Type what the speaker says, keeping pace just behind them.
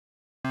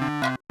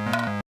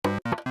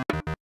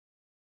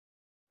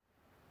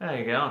How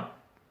you going?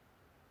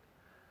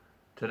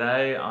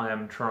 Today I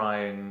am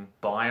trying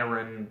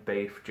Byron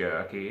beef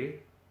jerky,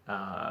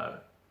 uh,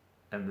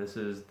 and this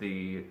is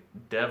the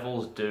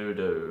Devil's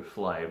Doo-Doo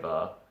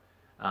flavor.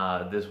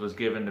 This was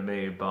given to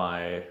me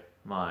by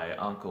my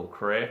Uncle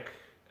Crick,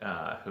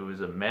 who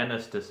is a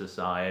menace to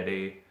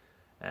society,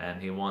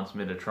 and he wants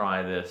me to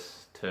try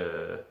this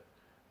to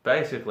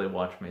basically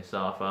watch me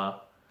suffer.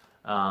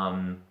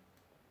 Um,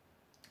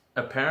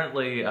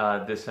 Apparently,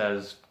 this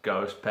has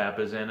ghost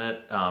peppers in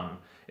it.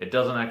 It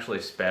doesn't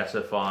actually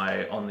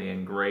specify on the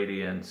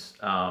ingredients,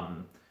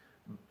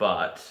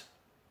 but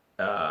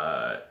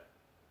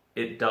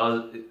it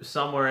does,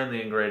 somewhere in the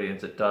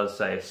ingredients it does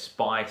say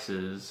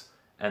spices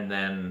and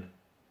then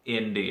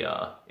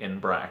India in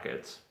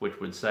brackets, which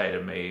would say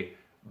to me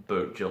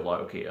boot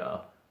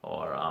jalokia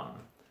or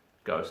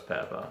ghost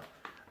pepper.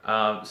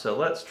 So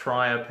let's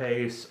try a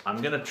piece.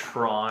 I'm gonna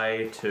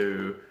try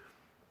to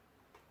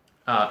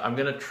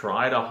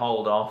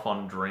hold off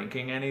on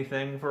drinking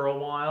anything for a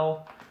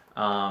while,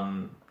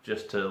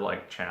 just to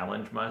like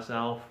challenge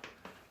myself.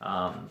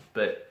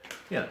 But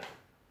yeah,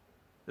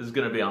 this is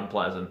gonna be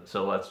unpleasant,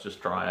 so let's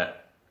just try it.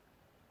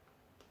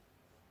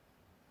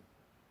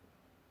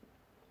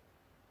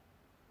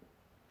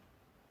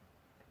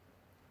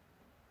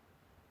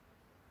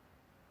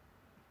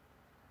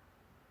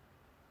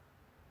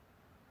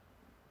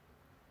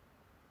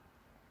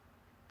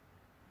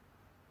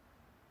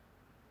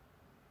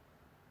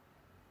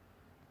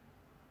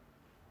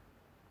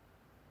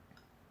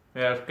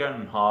 Yeah, it's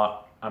getting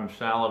hot. I'm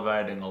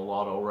salivating a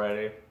lot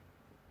already.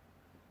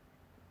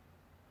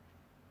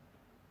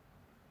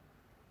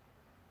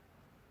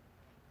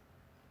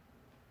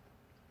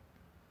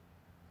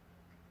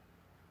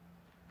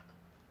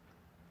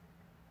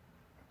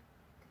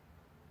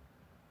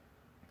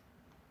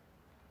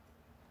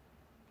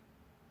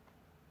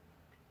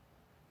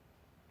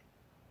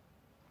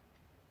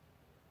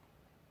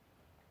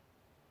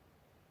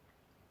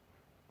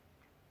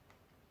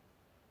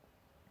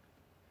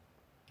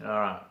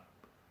 Alright.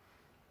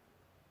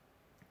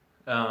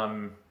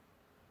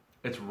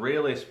 It's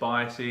really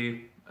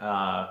spicy,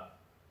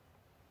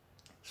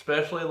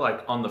 especially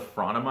like on the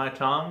front of my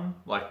tongue.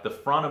 Like the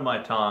front of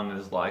my tongue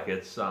is like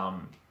it's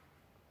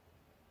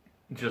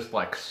just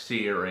like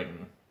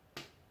searing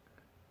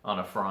on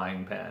a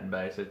frying pan,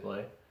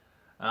 basically.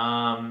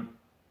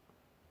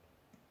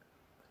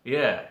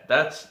 Yeah,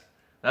 that's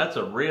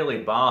a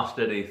really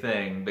bastardy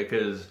thing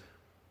because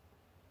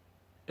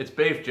it's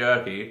beef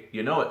jerky.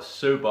 You know it's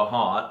super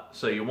hot,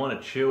 so you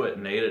want to chew it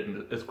and eat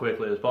it as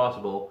quickly as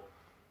possible.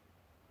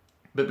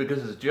 But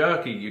because it's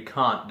jerky, you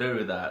can't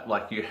do that.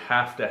 Like, you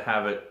have to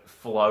have it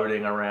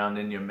floating around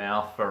in your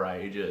mouth for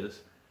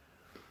ages.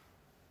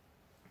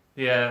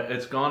 Yeah,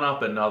 it's gone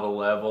up another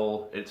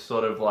level. It's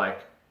sort of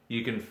like,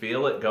 you can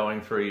feel it going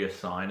through your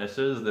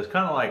sinuses. There's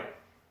kind of like,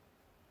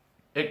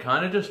 it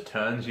kind of just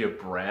turns your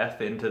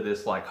breath into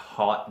this like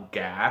hot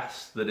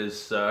gas that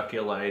is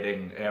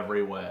circulating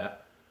everywhere.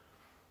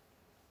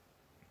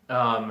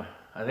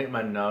 I think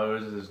my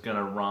nose is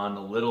gonna run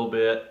a little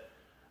bit.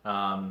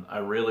 I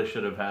really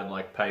should have had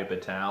like paper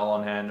towel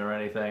on hand or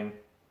anything,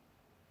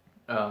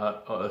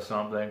 or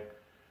something.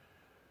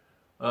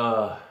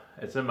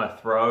 It's in my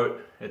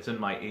throat, it's in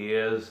my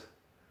ears.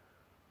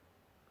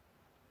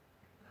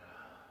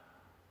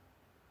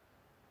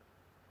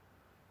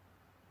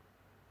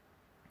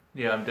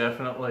 Yeah, I'm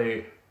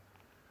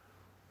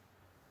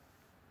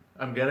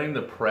getting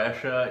the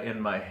pressure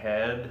in my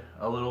head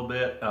a little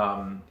bit.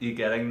 You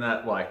getting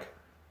that like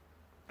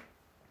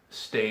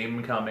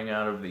steam coming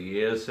out of the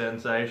ears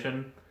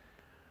sensation?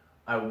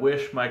 I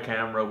wish my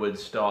camera would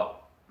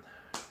stop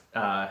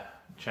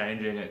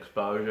changing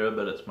exposure,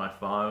 but it's my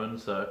phone,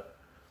 so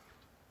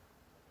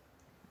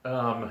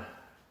uh,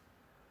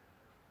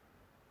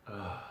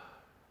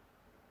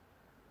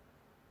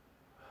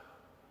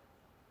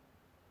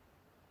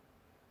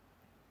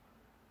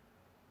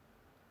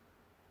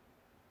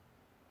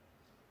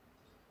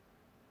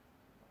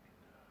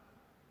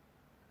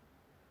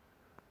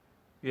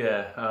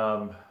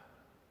 yeah,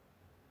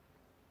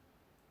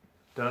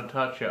 don't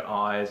touch your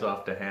eyes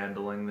after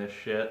handling this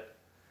shit.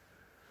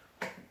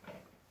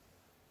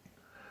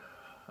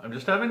 I'm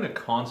just having to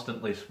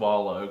constantly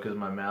swallow because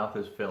my mouth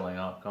is filling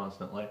up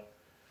constantly.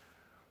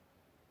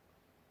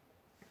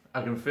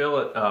 I can feel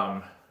it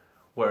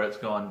where it's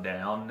gone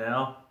down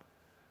now.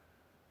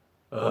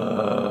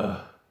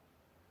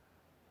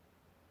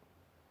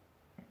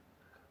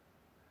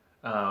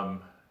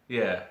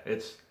 Yeah,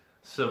 it's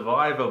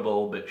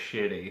survivable but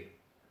shitty.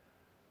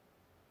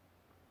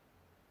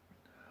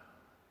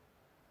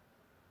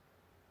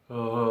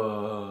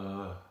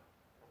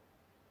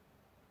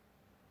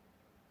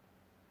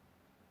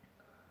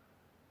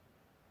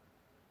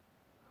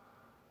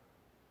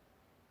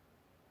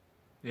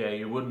 Yeah,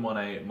 you wouldn't want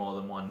to eat more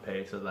than one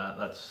piece of that.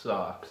 That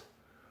sucks.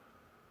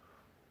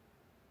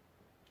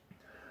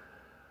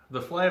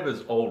 The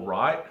flavor's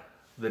alright.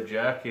 The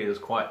jerky is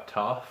quite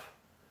tough.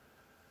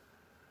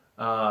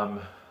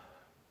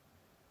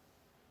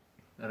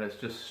 and it's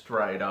just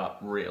straight up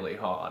really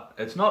hot.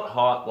 It's not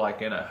hot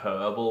like in a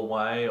herbal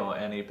way or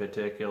any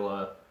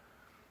particular...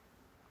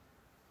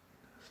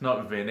 It's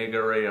not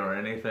vinegary or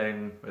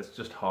anything, it's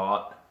just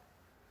hot.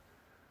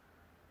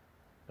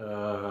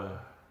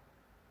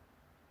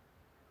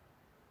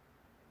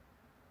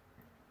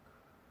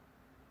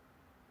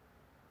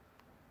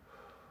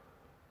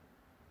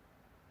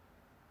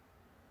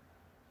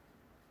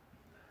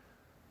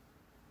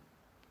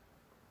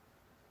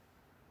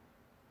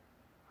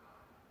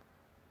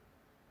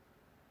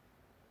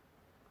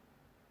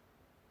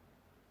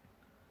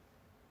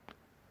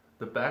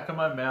 The back of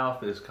my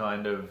mouth is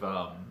kind of,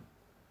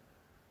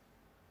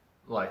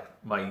 like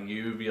my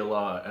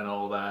uvula and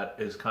all that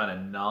is kind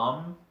of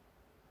numb.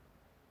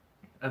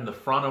 And the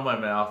front of my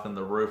mouth and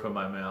the roof of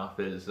my mouth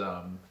is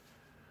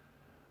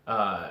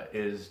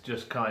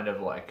just kind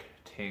of like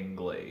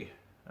tingly.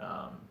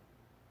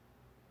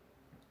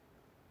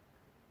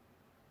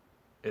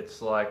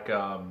 It's like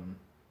a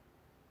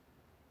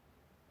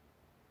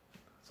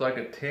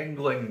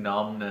tingling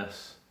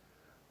numbness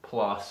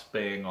plus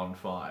being on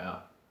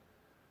fire.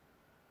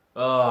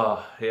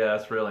 Oh, yeah,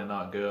 it's really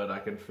not good. I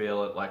can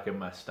feel it like in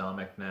my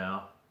stomach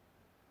now.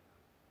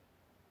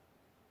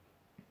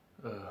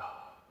 Ugh.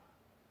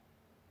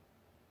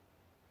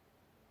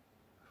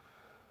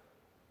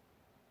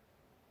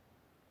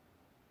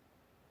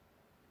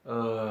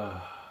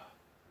 Ugh.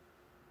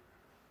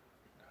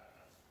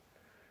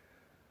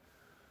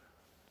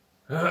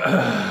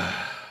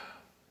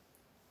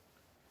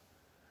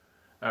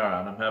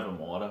 Alright, I'm having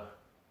water.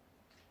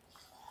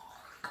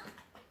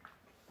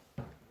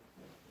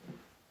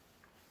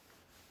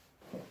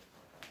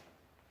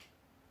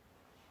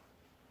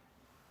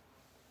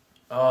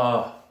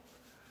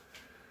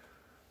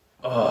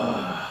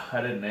 I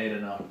didn't eat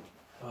enough.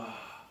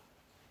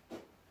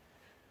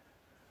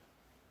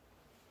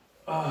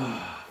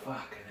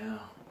 Fucking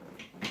hell.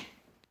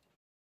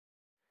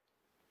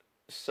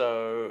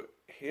 So,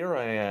 here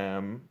I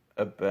am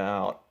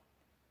about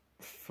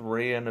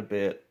 3 and a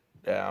bit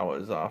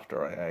hours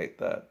after I ate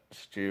that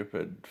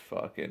stupid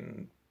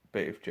fucking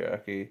beef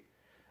jerky.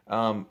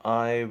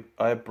 I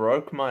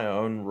broke my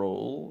own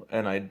rule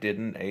and I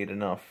didn't eat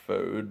enough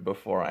food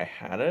before I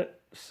had it,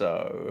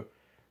 so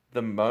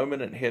the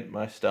moment it hit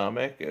my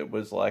stomach, it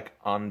was like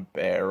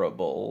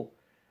unbearable,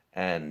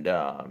 and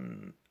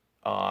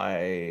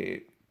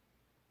I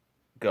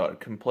got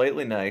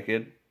completely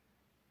naked.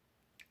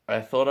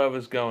 I thought I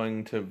was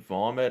going to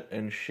vomit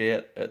and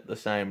shit at the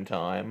same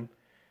time.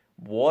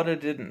 Water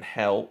didn't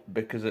help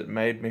because it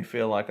made me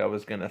feel like I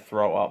was going to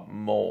throw up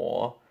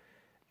more,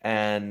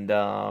 and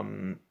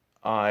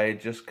I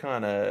just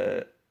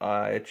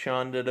I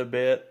chundered a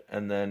bit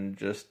and then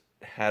just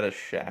had a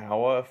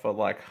shower for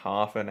like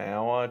half an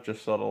hour,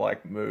 just sort of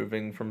like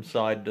moving from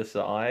side to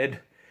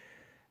side.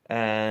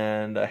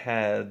 And I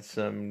had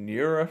some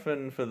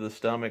Nurofen for the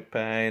stomach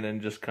pain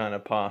and just kind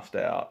of passed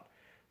out.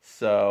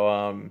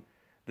 So,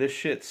 this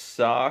shit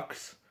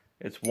sucks.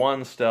 It's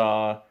 1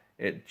 star.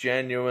 It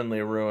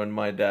genuinely ruined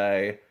my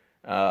day.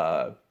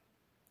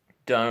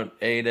 Don't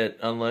eat it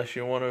unless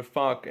you want to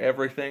fuck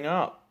everything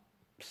up.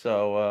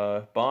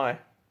 So, bye.